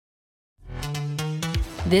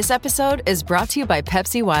This episode is brought to you by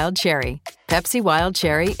Pepsi Wild Cherry. Pepsi Wild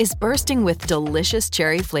Cherry is bursting with delicious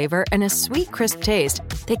cherry flavor and a sweet, crisp taste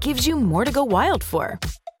that gives you more to go wild for.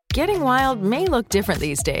 Getting wild may look different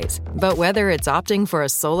these days, but whether it's opting for a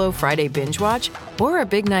solo Friday binge watch or a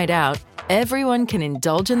big night out, everyone can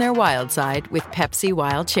indulge in their wild side with Pepsi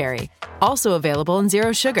Wild Cherry. Also available in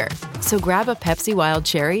Zero Sugar. So grab a Pepsi Wild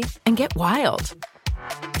Cherry and get wild.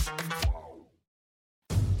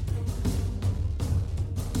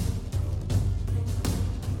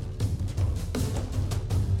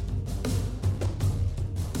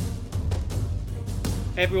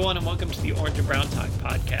 Hey everyone, and welcome to the Orange and Brown Talk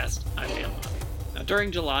podcast. I'm Dan Levy. Now,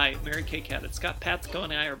 during July, Mary Kay Cabot, Scott Patsko,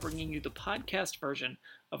 and I are bringing you the podcast version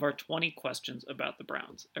of our 20 questions about the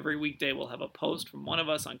Browns. Every weekday, we'll have a post from one of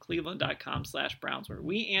us on cleveland.com/Browns where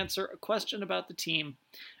we answer a question about the team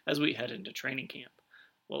as we head into training camp.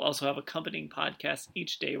 We'll also have accompanying podcasts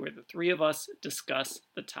each day where the three of us discuss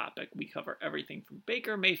the topic. We cover everything from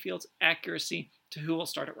Baker Mayfield's accuracy to who will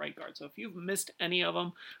start at right guard. So if you've missed any of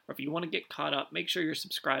them, or if you want to get caught up, make sure you're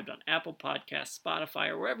subscribed on Apple Podcasts, Spotify,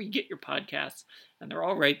 or wherever you get your podcasts, and they're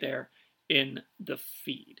all right there in the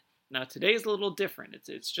feed. Now today's a little different.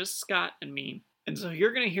 It's just Scott and me, and so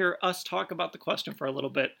you're going to hear us talk about the question for a little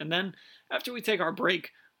bit, and then after we take our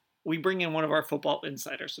break, we bring in one of our Football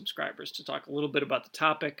Insider subscribers to talk a little bit about the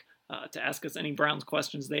topic, to ask us any Browns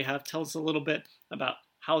questions they have, tell us a little bit about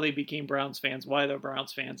how they became Browns fans, why they're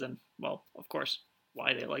Browns fans, and, well, of course,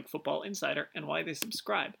 why they like Football Insider and why they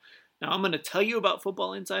subscribe. Now, I'm going to tell you about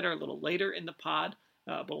Football Insider a little later in the pod,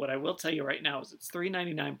 but what I will tell you right now is it's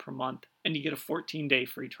 $3.99 per month, and you get a 14-day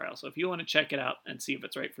free trial. So if you want to check it out and see if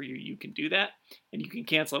it's right for you, you can do that, and you can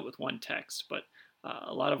cancel it with one text, but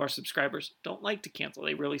a lot of our subscribers don't like to cancel.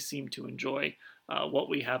 They really seem to enjoy what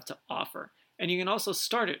we have to offer. And you can also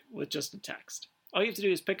start it with just a text. All you have to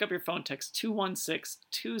do is pick up your phone, text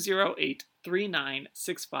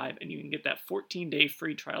 216-208-3965, and you can get that 14-day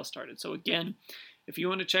free trial started. So again, if you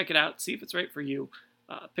want to check it out, see if it's right for you,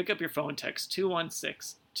 pick up your phone, text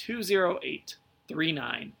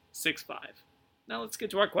 216-208-3965. Now let's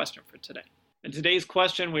get to our question for today. In today's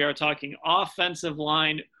question, we are talking offensive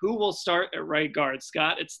line. Who will start at right guard?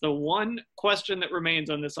 Scott, it's the one question that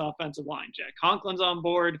remains on this offensive line. Jack Conklin's on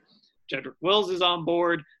board. Jedrick Wills is on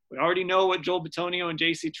board. We already know what Joel Bitonio and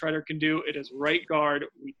J.C. Tretter can do. It is right guard.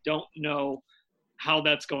 We don't know how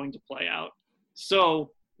that's going to play out.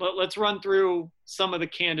 So let's run through some of the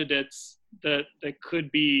candidates that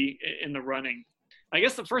could be in the running. I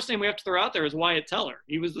guess the first name we have to throw out there is Wyatt Teller.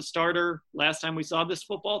 He was the starter last time we saw this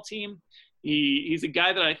football team. He's a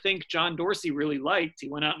guy that I think John Dorsey really liked. He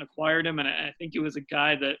went out and acquired him, and I think he was a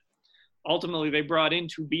guy that ultimately they brought in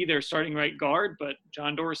to be their starting right guard, but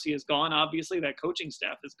John Dorsey is gone. Obviously, that coaching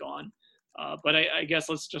staff is gone. But I guess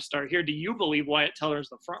let's just start here. Do you believe Wyatt Teller is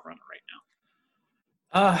the front runner right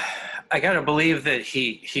now? I got to believe that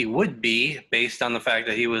he would be based on the fact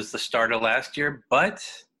that he was the starter last year, but,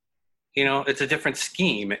 it's a different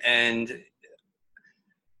scheme. And,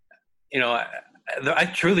 I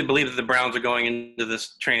truly believe that the Browns are going into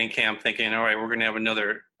this training camp thinking, all right, we're going to have we're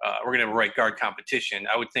going to have a right guard competition.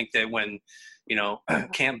 I would think that when,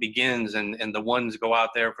 camp begins and the ones go out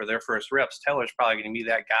there for their first reps, Teller's probably going to be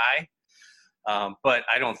that guy. But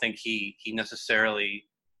I don't think he necessarily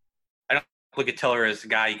 – I don't look at Teller as the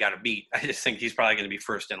guy you got to beat. I just think he's probably going to be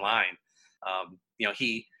first in line.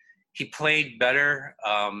 He played better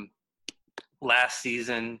last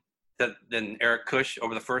season than Eric Kush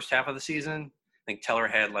over the first half of the season. I think Teller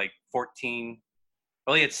had like 14 –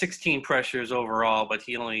 well, he had 16 pressures overall, but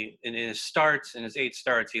he only – in his 8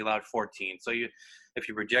 starts, he allowed 14. So if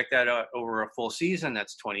you project that out over a full season,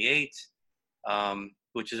 that's 28,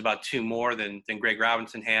 which is about 2 more than Greg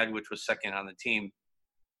Robinson had, which was second on the team.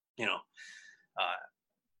 He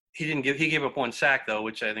gave up 1 sack, though,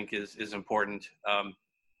 which I think is important.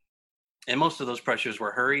 And most of those pressures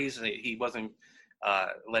were hurries. He wasn't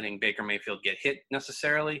letting Baker Mayfield get hit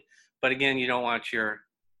necessarily. But again, you don't want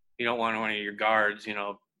one of your guards,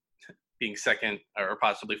 being second or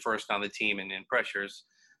possibly first on the team in pressures.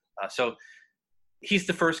 So he's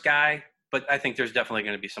the first guy, but I think there's definitely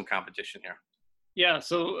going to be some competition here. Yeah,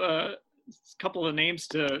 so a couple of names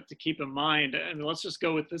to keep in mind, and let's just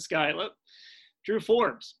go with this guy. Drew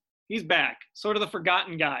Forbes, he's back, sort of the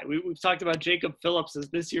forgotten guy. We've talked about Jacob Phillips as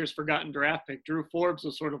this year's forgotten draft pick. Drew Forbes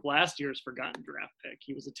was sort of last year's forgotten draft pick.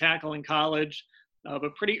 He was a tackle in college.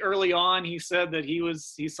 But pretty early on, he said that he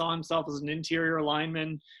saw himself as an interior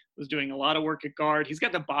lineman, was doing a lot of work at guard. He's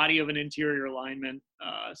got the body of an interior lineman.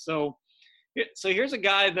 So here's a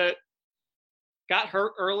guy that got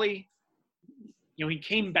hurt early. He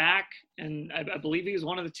came back, and I believe he was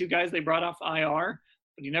one of the 2 guys they brought off IR.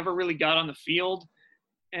 but he never really got on the field.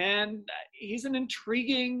 And he's an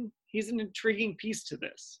intriguing piece to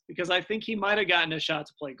this, because I think he might have gotten a shot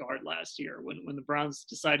to play guard last year when the Browns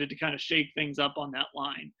decided to kind of shake things up on that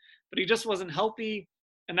line. But he just wasn't healthy,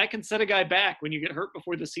 and that can set a guy back when you get hurt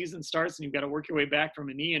before the season starts and you've got to work your way back from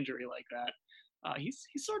a knee injury like that. He's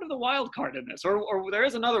sort of the wild card in this, or there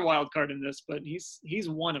is another wild card in this, but he's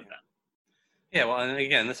one of them. Yeah, well, and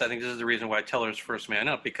again, I think this is the reason why Teller's first man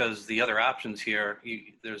up, because the other options here,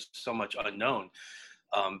 there's so much unknown.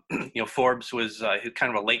 Forbes was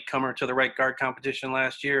kind of a late comer to the right guard competition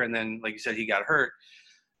last year, and then, like you said, he got hurt.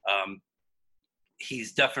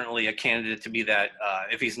 He's definitely a candidate to be that.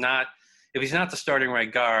 If he's not the starting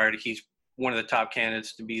right guard, he's one of the top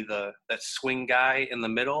candidates to be that swing guy in the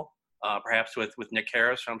middle, perhaps with Nick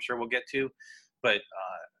Harris, who I'm sure we'll get to. But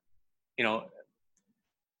you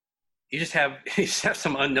just have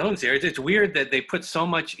some unknowns here. It's weird that they put so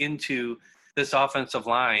much into this offensive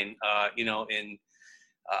line,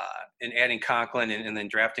 in adding Conklin and then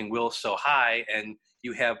drafting Will so high, and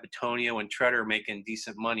you have Bitonio and Tretter making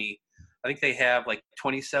decent money. I think they have like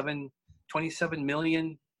 27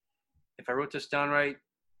 million, if I wrote this down right,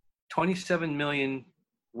 27 million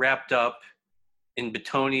wrapped up in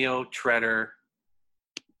Bitonio, Tretter,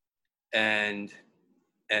 and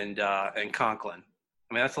Conklin.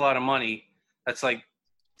 I mean, that's a lot of money. That's like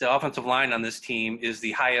the offensive line on this team is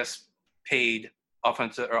the highest paid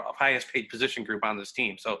position group on this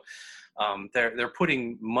team. So they're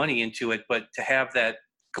putting money into it, but to have that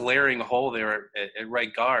glaring hole there at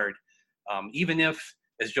right guard, even if,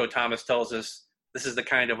 as Joe Thomas tells us, this is the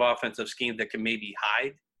kind of offensive scheme that can maybe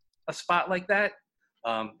hide a spot like that,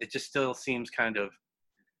 it just still seems kind of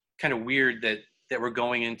weird that we're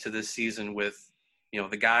going into this season with,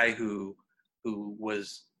 the guy who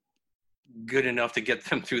was good enough to get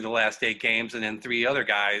them through the last 8 games, and then 2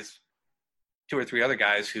 or 3 other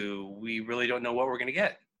guys who we really don't know what we're going to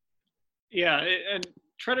get. Yeah, and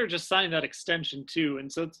Tretter just signed that extension too,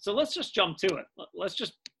 and so let's just jump to it. Let's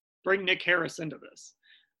just bring Nick Harris into this,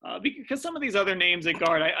 because some of these other names at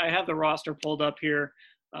guard, I have the roster pulled up here.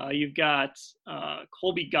 You've got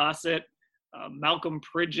Colby Gossett, Malcolm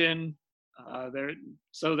Pridgeon. There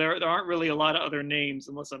aren't really a lot of other names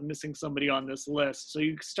unless I'm missing somebody on this list. So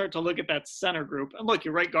you start to look at that center group, and look,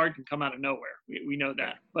 your right guard can come out of nowhere. We know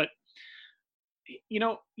that, but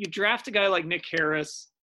you draft a guy like Nick Harris,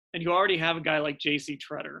 and you already have a guy like J.C.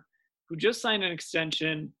 Tretter, who just signed an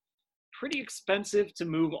extension, pretty expensive to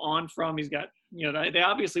move on from. He's got, they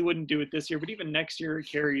obviously wouldn't do it this year, but even next year it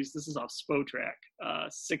carries, this is off Spotrac,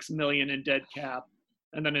 $6 million in dead cap.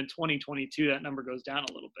 And then in 2022, that number goes down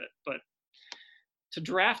a little bit. But to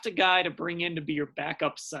draft a guy to bring in to be your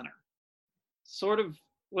backup center sort of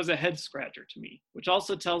was a head scratcher to me, which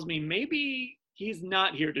also tells me maybe he's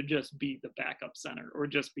not here to just be the backup center or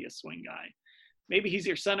just be a swing guy. Maybe he's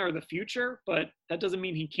your center of the future, but that doesn't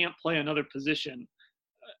mean he can't play another position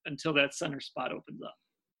until that center spot opens up.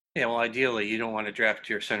 Yeah, well, ideally, you don't want to draft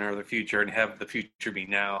your center of the future and have the future be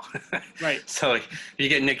now. Right. So you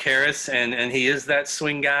get Nick Harris, and he is that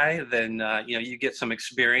swing guy, then, you get some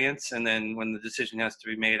experience, and then when the decision has to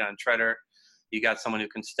be made on Tretter, you got someone who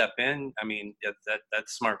can step in. I mean,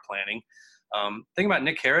 that's smart planning. Thing about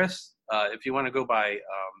Nick Harris, if you want to go by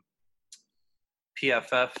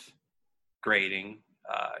PFF grading,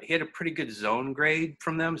 he had a pretty good zone grade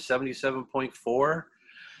from them, 77.4.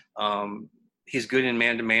 He's good in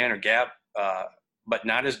man-to-man or gap, but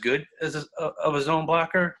not as good as of a zone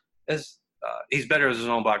blocker. He's better as a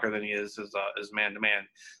zone blocker than he is as man-to-man.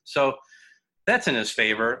 So that's in his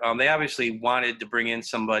favor. They obviously wanted to bring in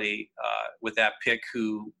somebody with that pick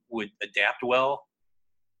who would adapt well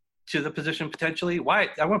to the position potentially.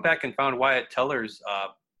 I went back and found Wyatt Teller's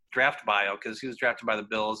draft bio, because he was drafted by the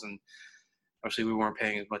Bills, and obviously we weren't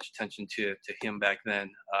paying as much attention to him back then.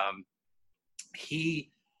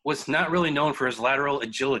 He was not really known for his lateral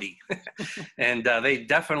agility, and they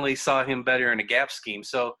definitely saw him better in a gap scheme.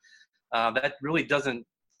 So that really doesn't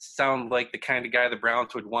sound like the kind of guy the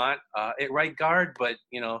Browns would want at right guard. But,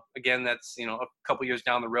 again, that's, a couple years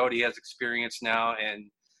down the road. He has experience now, and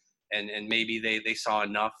maybe they saw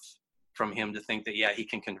enough from him to think that, yeah, he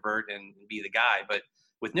can convert and be the guy. But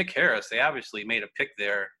with Nick Harris, they obviously made a pick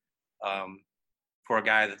there for a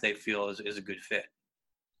guy that they feel is a good fit.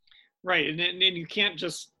 Right, and you can't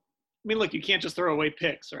just – look, you can't just throw away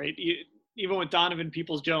picks, right? Even with Donovan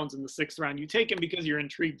Peoples-Jones in the 6th round, you take him because you're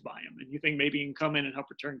intrigued by him, and you think maybe he can come in and help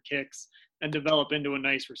return kicks and develop into a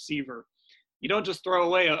nice receiver. You don't just throw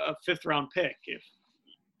away a 5th-round pick.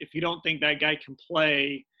 If you don't think that guy can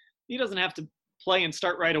play, he doesn't have to play and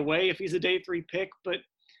start right away if he's a day 3 pick, but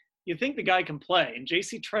you think the guy can play. And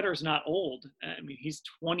J.C. Tretter's not old. I mean, he's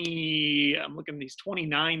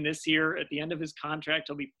 29 this year. At the end of his contract,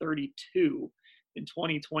 he'll be 32 in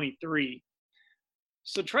 2023.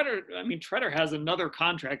 So Tretter has another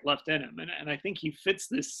contract left in him, and I think he fits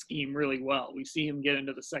this scheme really well. We see him get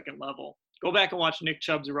into the second level. Go back and watch Nick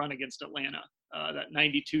Chubb's run against Atlanta, that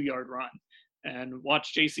 92-yard run, and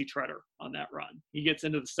watch J.C. Tretter on that run. He gets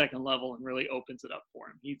into the second level and really opens it up for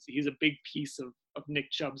him. He's a big piece of Nick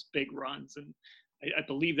Chubb's big runs, and I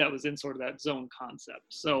believe that was in sort of that zone concept.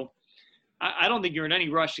 So I don't think you're in any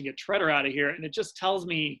rush to get Tretter out of here, and it just tells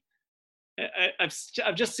me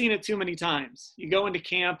I've just seen it too many times. You go into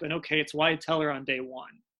camp and, okay, it's Wyatt Teller on day one.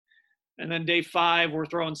 And then day 5, we're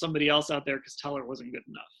throwing somebody else out there because Teller wasn't good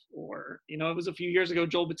enough. Or, it was a few years ago,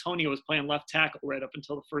 Joel Bitonio was playing left tackle right up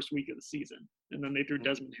until the first week of the season. And then they threw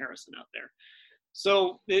Desmond Harrison out there.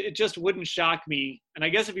 So it just wouldn't shock me. And I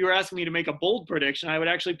guess if you were asking me to make a bold prediction, I would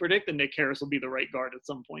actually predict that Nick Harris will be the right guard at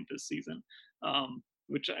some point this season,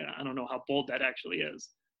 which I don't know how bold that actually is.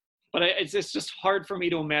 But it's just hard for me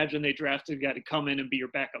to imagine they drafted a guy to come in and be your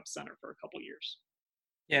backup center for a couple of years.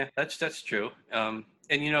 Yeah, that's true. And,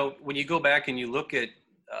 when you go back and you look at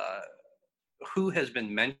who has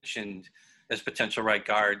been mentioned as potential right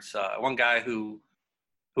guards, one guy who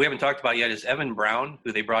we haven't talked about yet is Evan Brown,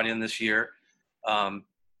 who they brought in this year.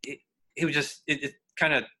 It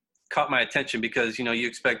kind of caught my attention because, you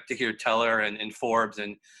expect to hear Teller and Forbes,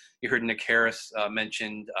 and you heard Nick Harris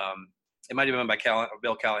mentioned. It might have been by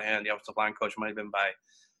Bill Callahan, the offensive line coach. It might have been by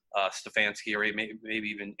Stefanski, or maybe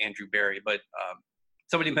even Andrew Berry. But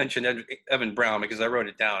somebody mentioned Evan Brown because I wrote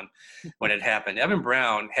it down when it happened. Evan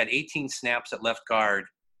Brown had 18 snaps at left guard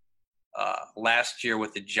last year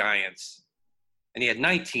with the Giants, and he had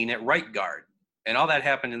 19 at right guard. And all that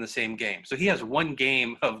happened in the same game. So he has one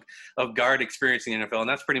game of guard experience in the NFL, and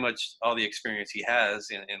that's pretty much all the experience he has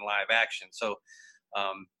in live action. So,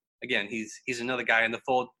 again, he's another guy in the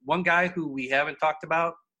fold. One guy who we haven't talked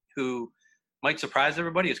about who might surprise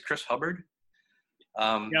everybody is Chris Hubbard.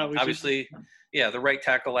 Obviously, the right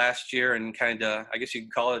tackle last year, and kind of, I guess you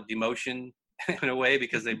could call it demotion in a way,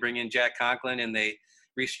 because they bring in Jack Conklin and they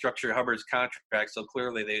restructure Hubbard's contract. So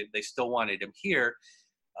clearly they still wanted him here.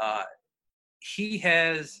 He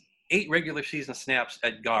has 8 regular season snaps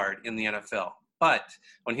at guard in the NFL. But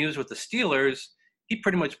when he was with the Steelers, he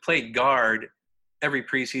pretty much played guard every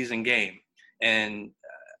preseason game. And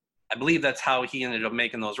I believe that's how he ended up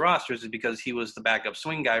making those rosters, is because he was the backup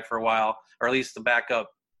swing guy for a while, or at least the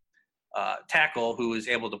backup tackle who was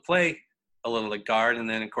able to play a little at guard. And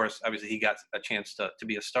then, of course, obviously he got a chance to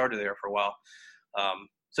be a starter there for a while.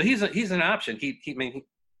 So he's an option.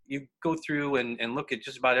 You go through and look at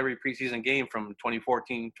just about every preseason game from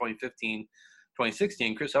 2014, 2015,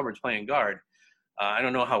 2016, Chris Hubbard's playing guard. I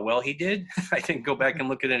don't know how well he did. I didn't go back and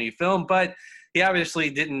look at any film, but he obviously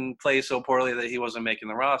didn't play so poorly that he wasn't making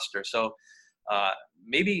the roster. So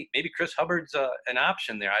maybe Chris Hubbard's an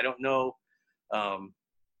option there. I don't know. I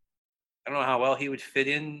don't know how well he would fit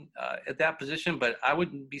in at that position, but I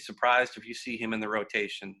wouldn't be surprised if you see him in the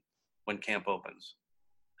rotation when camp opens.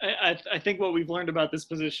 I think what we've learned about this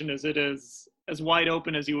position is it is as wide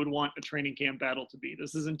open as you would want a training camp battle to be.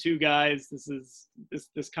 This isn't 2 guys.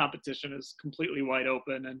 This competition is completely wide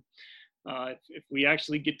open. And if we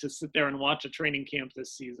actually get to sit there and watch a training camp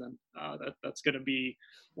this season, that's going to be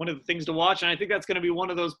one of the things to watch. And I think that's going to be one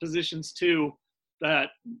of those positions too that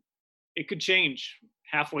it could change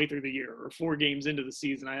halfway through the year or 4 games into the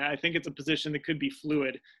season. I think it's a position that could be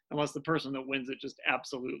fluid unless the person that wins it just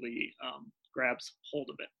absolutely grabs hold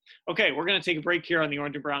of it. Okay, we're going to take a break here on the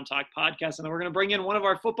Orange and Brown Talk podcast, and then we're going to bring in one of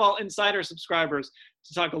our Football Insider subscribers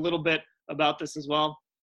to talk a little bit about this as well.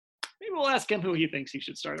 Maybe we'll ask him who he thinks he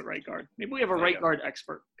should start at right guard. Maybe we have a right guard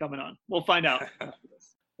expert coming on. We'll find out after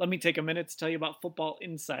this. Let me take a minute to tell you about Football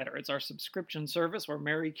Insider. It's our subscription service where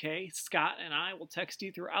Mary Kay, Scott, and I will text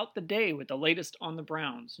you throughout the day with the latest on the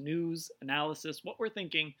Browns, news, analysis, what we're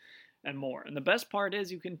thinking, and more. And the best part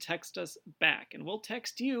is you can text us back, and we'll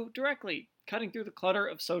text you directly, cutting through the clutter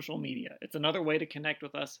of social media. It's another way to connect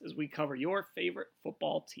with us as we cover your favorite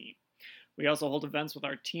football team. We also hold events with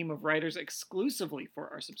our team of writers exclusively for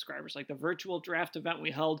our subscribers, like the virtual draft event we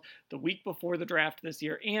held the week before the draft this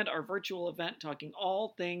year, and our virtual event talking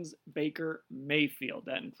all things Baker Mayfield.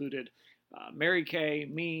 That included Mary Kay,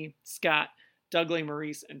 me, Scott, Douglas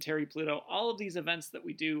Maurice, and Terry Pluto. All of these events that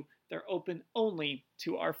we do, they're open only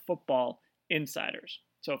to our football insiders.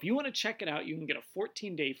 So if you want to check it out, you can get a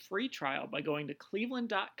 14-day free trial by going to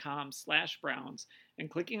cleveland.com/Browns and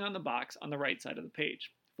clicking on the box on the right side of the page.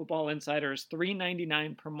 Football Insider is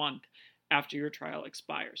 $3.99 per month after your trial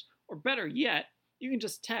expires. Or better yet, you can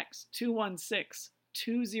just text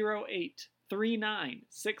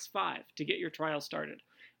 208-3965 to get your trial started.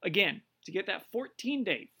 Again, to get that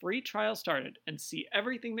 14-day free trial started and see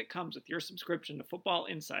everything that comes with your subscription to Football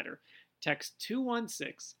Insider, text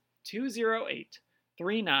 216-208-3965.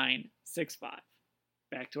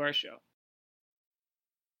 Back to our show.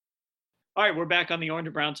 All right, we're back on the Orange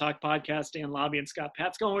and Brown Talk podcast. Dan Lobby and Scott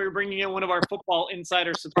Patsko. We're bringing in one of our Football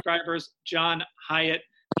Insider subscribers, John Hyatt.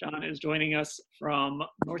 John is joining us from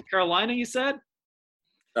North Carolina, you said?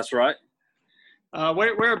 That's right.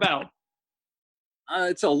 Where about?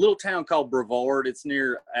 It's a little town called Brevard. It's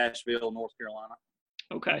near Asheville, North Carolina.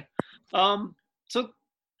 Okay. So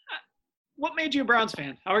what made you a Browns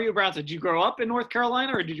fan? How are you a Browns fan? Did you grow up in North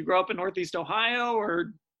Carolina, or did you grow up in Northeast Ohio?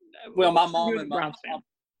 Or well, my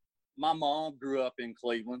mom grew up in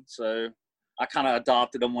Cleveland, so I kind of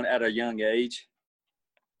adopted them at a young age.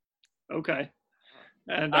 Okay.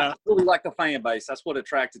 And I really like the fan base. That's what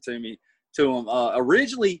attracted me to them.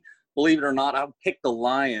 Originally, believe it or not, I picked the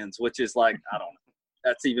Lions, which is like, I don't know,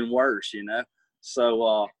 that's even worse, you know.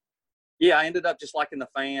 So, yeah, I ended up just liking the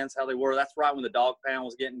fans, how they were. That's right when the dog pound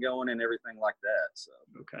was getting going and everything like that. So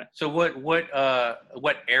okay. So what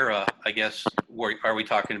era, I guess, are we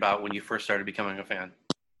talking about when you first started becoming a fan?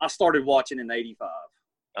 I started watching in '85.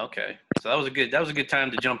 Okay, so that was a good time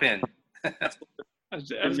to jump in. I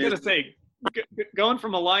was gonna say, going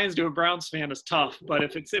from a Lions to a Browns fan is tough, but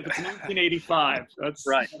if it's 1985, that's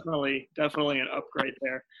right. definitely an upgrade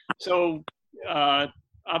there. So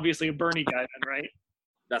obviously a Bernie guy then, right?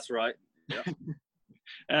 That's right. Yeah.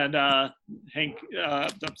 And Hank,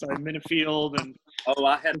 I'm sorry, Minifield and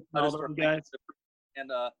I had all those guys and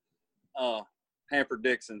Hanford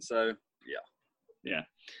Dixon. So yeah.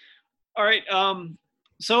 All right.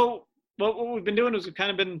 So what we've been doing is we've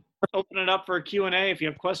kind of been opening it up for a Q&A. If you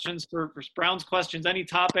have questions for Browns questions, any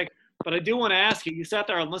topic. But I do want to ask you. You sat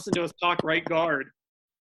there and listened to us talk right guard.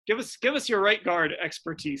 Give us your right guard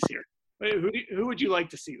expertise here. Who would you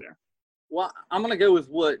like to see there? Well, I'm going to go with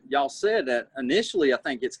what y'all said. That initially, I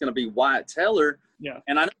think it's going to be Wyatt Teller. Yeah.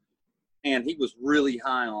 And he was really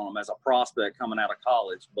high on him as a prospect coming out of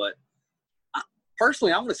college. But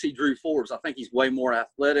personally, I want to see Drew Forbes. I think he's way more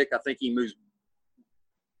athletic. I think he moves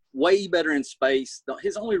way better in space.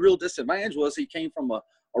 His only real disadvantage was he came from a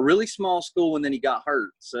really small school and then he got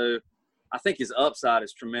hurt. So I think his upside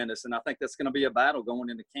is tremendous, and I think that's going to be a battle going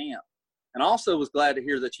into camp. And also was glad to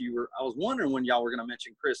hear that I was wondering when y'all were going to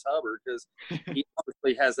mention Chris Hubbard, because he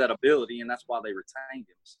obviously has that ability, and that's why they retained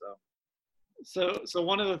him. So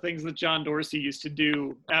one of the things that John Dorsey used to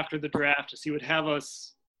do after the draft is he would have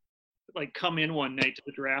us like come in one night to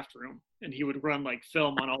the draft room, and he would run like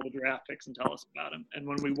film on all the draft picks and tell us about him. And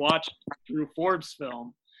when we watched Drew Forbes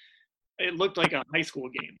film, it looked like a high school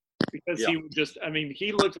game, because he would just,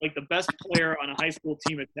 he looked like the best player on a high school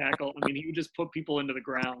team at tackle. He would just put people into the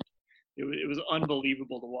ground. It was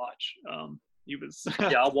unbelievable to watch. He was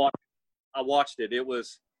yeah, I watched it.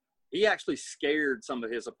 He actually scared some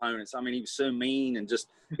of his opponents. He was so mean, and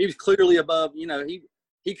he was clearly above,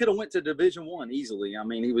 he could have went to Division I easily.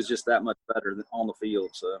 He was just that much better on the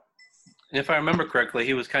field. So, and if I remember correctly,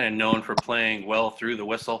 he was kind of known for playing well through the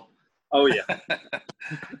whistle. Oh yeah.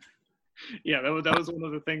 Yeah, that was one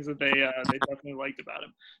of the things that they definitely liked about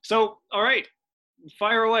him. So, all right,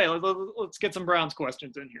 fire away. Let's get some Browns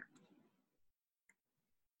questions in here.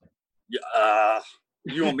 Yeah,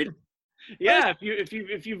 you want me to? Yeah,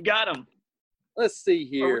 if you've got them. Let's see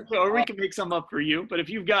here. Or we can make some up for you, but if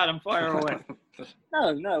you've got them, fire away.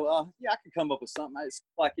 No. Yeah, I can come up with something. It's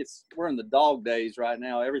like we're in the dog days right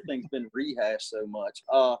now. Everything's been rehashed so much.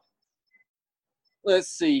 Let's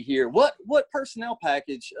see here. What personnel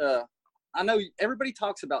package? I know everybody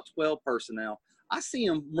talks about 12 personnel. I see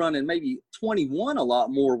them running maybe 21 a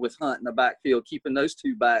lot more with Hunt in the backfield, keeping those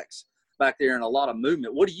two backs back there and a lot of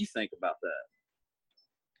movement. What do you think about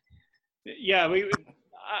that? Yeah,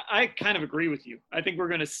 I kind of agree with you. I think we're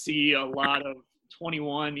going to see a lot of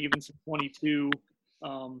 21, even some 22.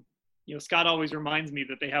 Scott always reminds me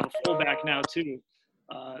that they have a fullback now too.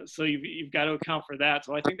 So you've got to account for that.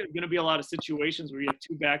 So I think there's going to be a lot of situations where you have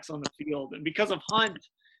two backs on the field. And because of Hunt,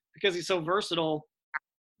 because he's so versatile,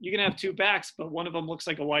 you can have two backs, but one of them looks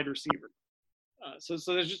like a wide receiver. So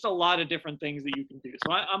there's just a lot of different things that you can do.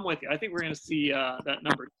 So I'm with you. I think we're going to see that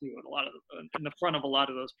number two in the front of a lot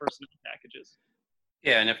of those personnel packages.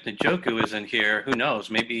 Yeah, and if Njoku isn't here, who knows?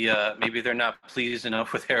 Maybe they're not pleased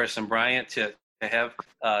enough with Harrison Bryant to have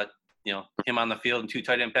him on the field in two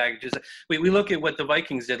tight end packages. We look at what the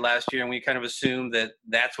Vikings did last year, and we kind of assume that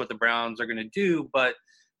that's what the Browns are going to do. But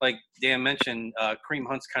like Dan mentioned, Kareem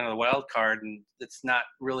Hunt's kind of the wild card, and it's not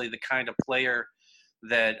really the kind of player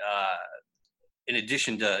that in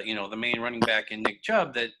addition to, the main running back in Nick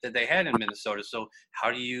Chubb that they had in Minnesota. So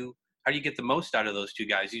how do you get the most out of those two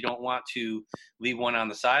guys? You don't want to leave one on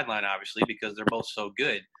the sideline, obviously, because they're both so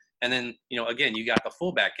good. And then, again, you got the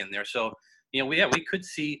fullback in there. So,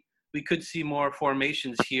 we could see more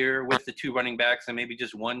formations here with the two running backs and maybe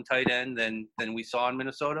just one tight end than we saw in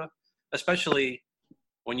Minnesota, especially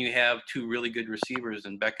when you have two really good receivers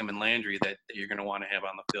in Beckham and Landry that you're going to want to have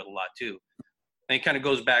on the field a lot too. And it kind of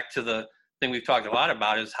goes back to the thing we've talked a lot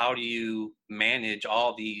about, is how do you manage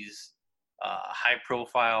all these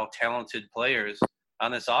high-profile, talented players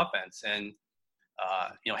on this offense? And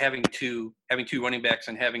having two running backs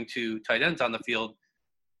and having two tight ends on the field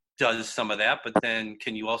does some of that. But then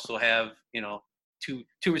can you also have two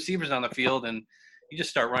receivers on the field, and you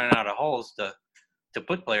just start running out of holes to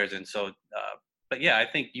put players in? So, but yeah, I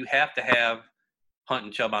think you have to have Hunt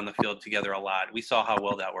and Chubb on the field together a lot. We saw how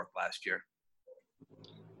well that worked last year.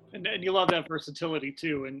 And you love that versatility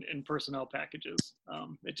too in personnel packages.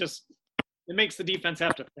 It makes the defense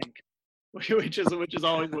have to think, which is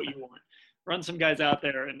always what you want. Run some guys out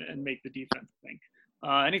there and make the defense think.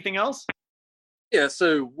 Anything else? Yeah.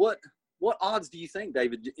 So what odds do you think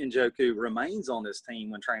David Njoku remains on this team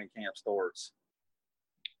when training camp starts?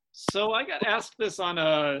 So I got asked this on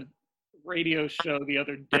a radio show the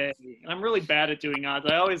other day, and I'm really bad at doing odds.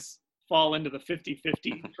 I always fall into the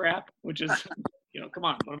 50-50 trap, which is, come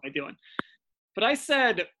on, what am I doing? But I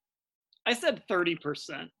said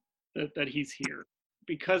 30% that he's here,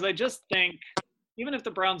 because I just think even if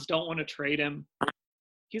the Browns don't want to trade him,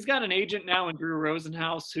 he's got an agent now in Drew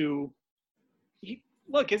Rosenhaus who,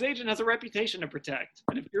 his agent has a reputation to protect.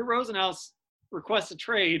 And if Drew Rosenhaus requests a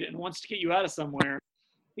trade and wants to get you out of somewhere,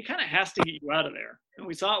 he kind of has to get you out of there. And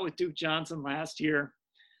we saw it with Duke Johnson last year.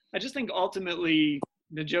 I just think ultimately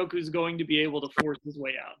Njoku's going to be able to force his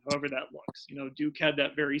way out, however that looks. Duke had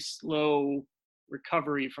that very slow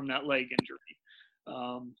recovery from that leg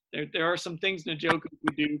injury. There are some things Njoku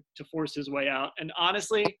could do to force his way out. And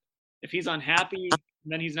honestly, if he's unhappy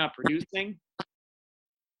and then he's not producing,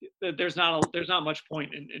 there's not much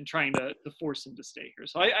point in trying to force him to stay here.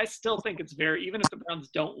 So I still think it's even if the Browns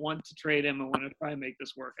don't want to trade him and want to try and make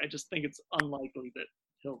this work, I just think it's unlikely that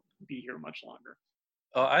he'll be here much longer.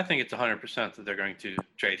 I think it's 100% that they're going to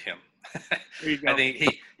trade him. There you go. I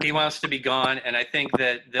think he wants to be gone, and I think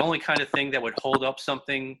that the only kind of thing that would hold up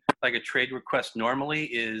something like a trade request normally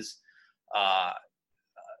is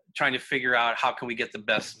trying to figure out how can we get the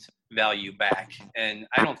best value back. And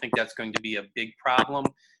I don't think that's going to be a big problem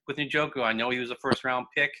with Njoku. I know he was a first-round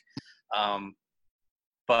pick,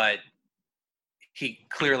 but he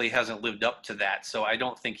clearly hasn't lived up to that. So I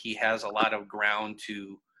don't think he has a lot of ground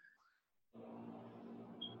to –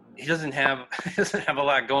 he doesn't have a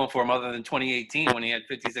lot going for him other than 2018 when he had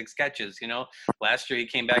 56 catches. Last year he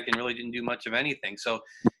came back and really didn't do much of anything. So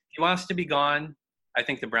he wants to be gone. I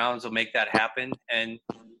think the Browns will make that happen. And,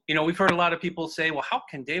 we've heard a lot of people say, well, how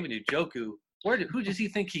can David Njoku, who does he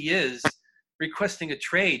think he is requesting a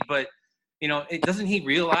trade? But, doesn't he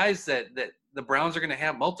realize that the Browns are going to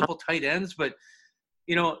have multiple tight ends? But,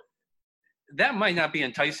 that might not be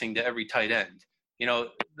enticing to every tight end.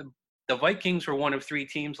 The Vikings were one of three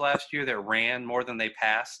teams last year that ran more than they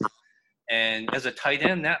passed. And as a tight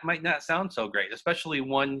end, that might not sound so great, especially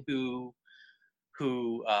one who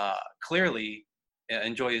clearly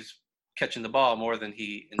enjoys catching the ball more than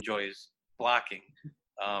he enjoys blocking.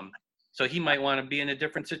 So he might want to be in a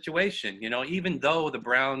different situation, even though the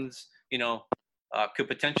Browns, could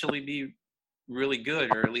potentially be really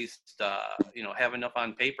good, or at least, have enough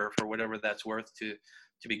on paper for whatever that's worth to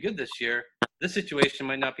be good this year. This situation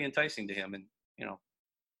might not be enticing to him. And,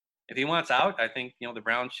 if he wants out, I think, the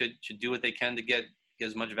Browns should do what they can to get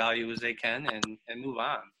as much value as they can and move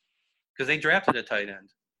on, because they drafted a tight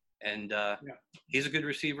end, and he's a good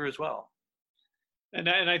receiver as well. And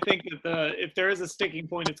I think that if there is a sticking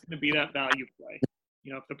point, it's going to be that value play.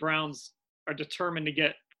 If the Browns are determined to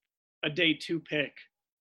get a day 2 pick,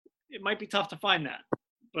 it might be tough to find that.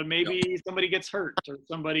 But maybe somebody gets hurt, or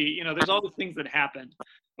somebody, there's all the things that happen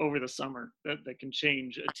over the summer that can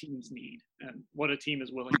change a team's need and what a team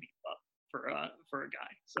is willing to give up for a guy.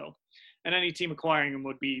 So, and any team acquiring him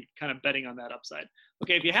would be kind of betting on that upside.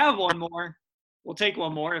 Okay, if you have one more, we'll take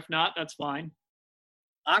one more. If not, that's fine.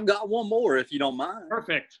 I've got one more, if you don't mind.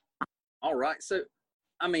 Perfect. All right. So,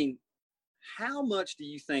 how much do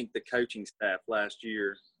you think the coaching staff last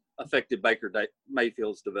year affected Baker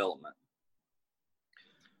Mayfield's development?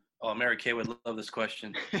 Oh, Mary Kay would love this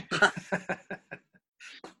question.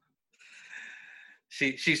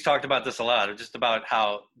 She's talked about this a lot, just about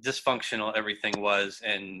how dysfunctional everything was,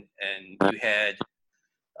 and you had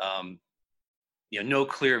no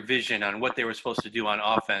clear vision on what they were supposed to do on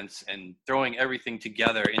offense, and throwing everything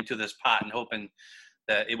together into this pot and hoping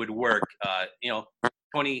that it would work.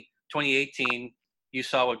 2018, you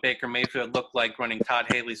saw what Baker Mayfield looked like running Todd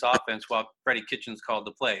Haley's offense while Freddie Kitchens called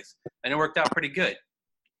the plays, and it worked out pretty good.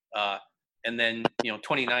 And then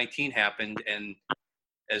 2019 happened, and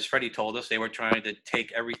as Freddie told us, they were trying to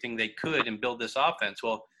take everything they could and build this offense.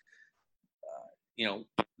 Well, the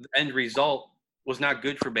end result was not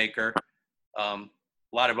good for Baker. A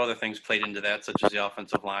lot of other things played into that, such as the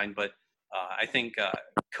offensive line. But I think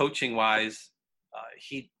coaching-wise,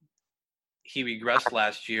 he regressed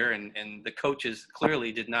last year, and the coaches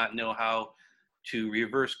clearly did not know how to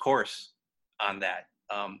reverse course on that.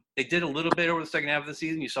 They did a little bit over the second half of the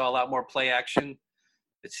season. You saw a lot more play action.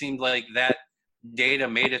 It seemed like that data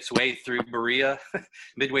made its way through Berea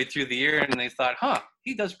midway through the year, and they thought,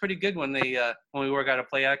 he does pretty good when we work out a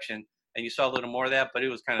play action. And you saw a little more of that, but it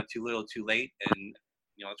was kind of too little too late, and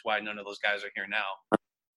that's why none of those guys are here now.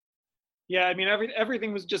 Yeah, I mean,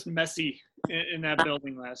 everything was just messy in that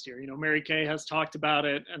building last year. Mary Kay has talked about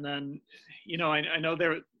it, and then I know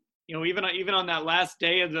there, even on that last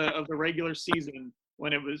day of the regular season,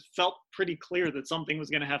 when it felt pretty clear that something was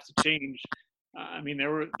going to have to change. I mean,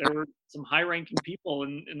 there were some high-ranking people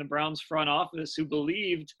in the Browns front office who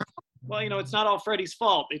believed, well, it's not all Freddie's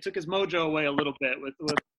fault. They took his mojo away a little bit with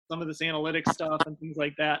some of this analytics stuff and things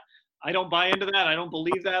like that. I don't buy into that. I don't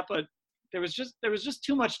believe that, but there was just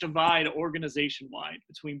too much divide organization-wide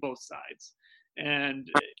between both sides, and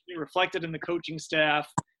it reflected in the coaching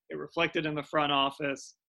staff. It reflected in the front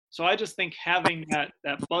office. So I just think having that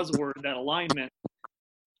buzzword, that alignment,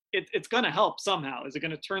 it's going to help somehow. Is it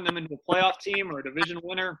going to turn them into a playoff team or a division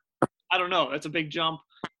winner? I don't know. That's a big jump,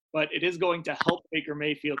 but it is going to help Baker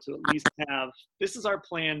Mayfield to at least have, this is our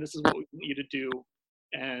plan, this is what we want you to do,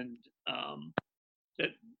 and that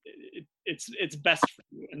it's best for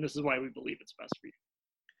you, and this is why we believe it's best for you.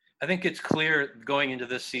 I think it's clear going into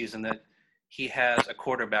this season that he has a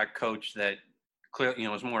quarterback coach that clearly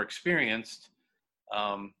is more experienced,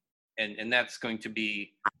 and that's going to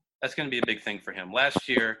be a big thing for him. Last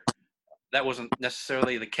year, that wasn't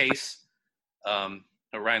necessarily the case.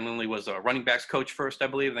 Ryan Lindley was a running backs coach first, I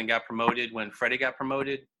believe, then got promoted when Freddie got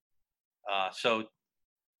promoted. So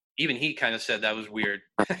even he kind of said that was weird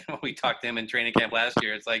when we talked to him in training camp last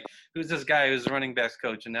year. It's like, who's this guy who's a running backs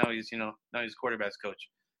coach, and now he's quarterbacks coach.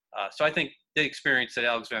 So I think the experience that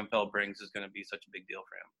Alex Van Pelt brings is going to be such a big deal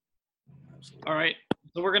for him. Absolutely. All right.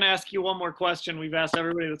 So we're going to ask you one more question. We've asked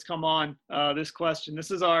everybody that's come on this question.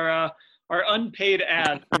 This is our unpaid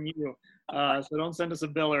ad from you. So don't send us a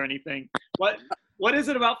bill or anything. What is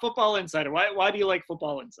it about Football Insider? Why do you like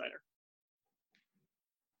Football Insider?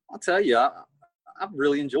 I'll tell you, I've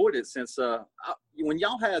really enjoyed it since when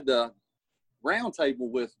y'all had the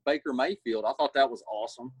roundtable with Baker Mayfield. I thought that was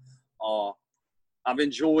awesome. I've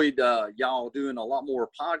enjoyed y'all doing a lot more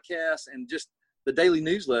podcasts and just the daily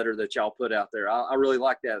newsletter that y'all put out there. I really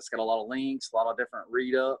like that. It's got a lot of links, a lot of different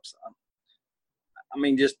read-ups. I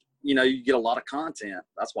mean, just, you get a lot of content.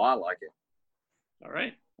 That's why I like it. All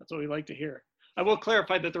right. That's what we like to hear. I will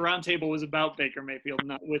clarify that the roundtable was about Baker Mayfield,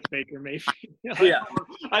 not with Baker Mayfield. Yeah.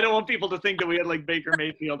 I don't want people to think that we had Baker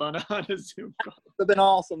Mayfield on a Zoom call. It's been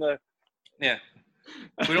awesome though. Yeah.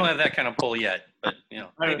 We don't have that kind of pull yet, but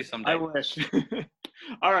maybe someday. I wish.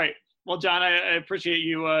 All right. Well, John, I appreciate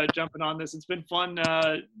you jumping on this. It's been fun.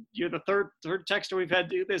 You're the third texter we've had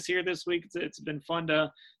do this here this week. It's been fun to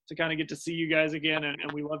kind of get to see you guys again,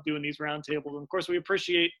 and we love doing these roundtables. And of course, we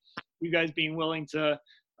appreciate you guys being willing to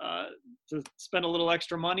spend a little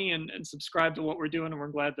extra money and subscribe to what we're doing, and we're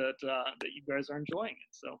glad that you guys are enjoying it.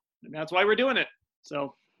 So, and that's why we're doing it.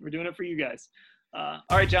 So we're doing it for you guys. All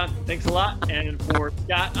right, John, thanks a lot. And for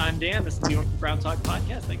Scott, I'm Dan. This is the Orange Brown Talk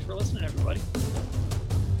podcast. Thanks for listening, everybody.